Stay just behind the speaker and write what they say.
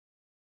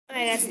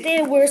Alright guys,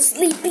 today we're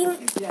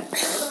sleeping.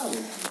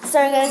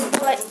 Sorry guys,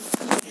 like,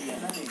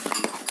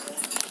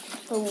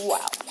 wow.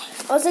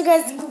 Also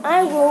guys,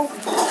 I will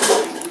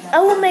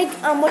make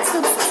Watch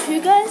Dogs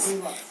 2 guys,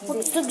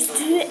 Watch Dogs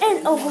 2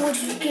 and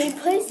Overwatch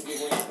gameplays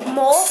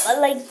more,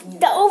 like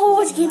the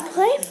Overwatch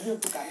gameplay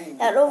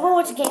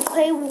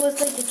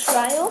was like a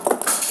trial.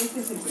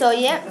 So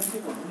yeah.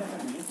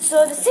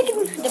 So the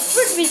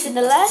first reason,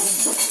 the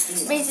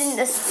last reason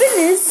the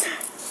spinners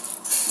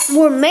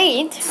were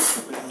made,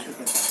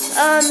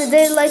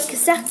 they're like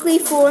exactly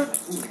for,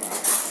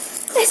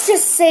 let's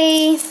just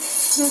say,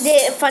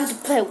 they're fun to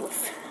play with.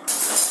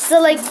 So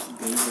like,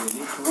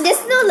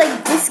 there's no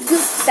like this good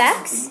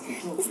facts.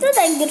 It's not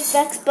that good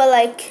facts, but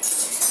like,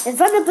 they're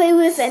fun to play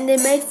with, and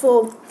they're made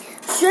for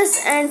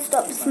stress and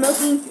stop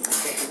smoking,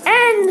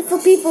 and for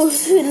people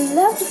who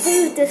love to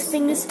play with their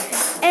fingers.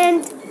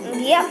 And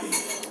yeah,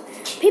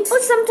 people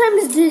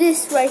sometimes do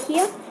this right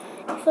here.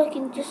 If I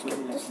can just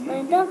get this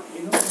lined up.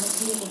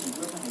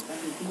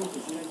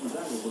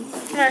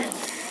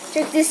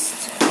 Check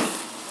this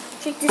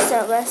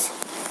out guys.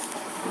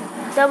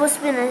 Double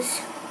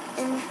spinners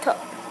in top.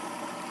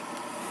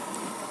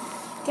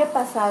 ¿Qué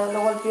pasado?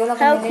 ¿Lo golpeó la camioneta?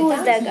 How cool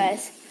is that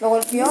guys? ¿Lo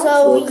golpeó?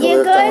 So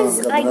yeah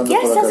guys, I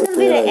guess that's gonna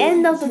be the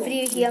end of the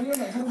video here.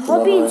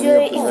 Hope you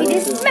enjoy. If you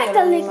did, smack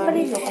that like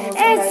button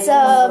and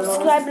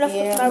subscribe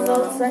and my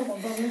roles.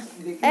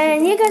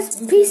 And yeah guys,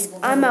 peace.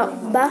 I'm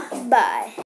out. Bye bye.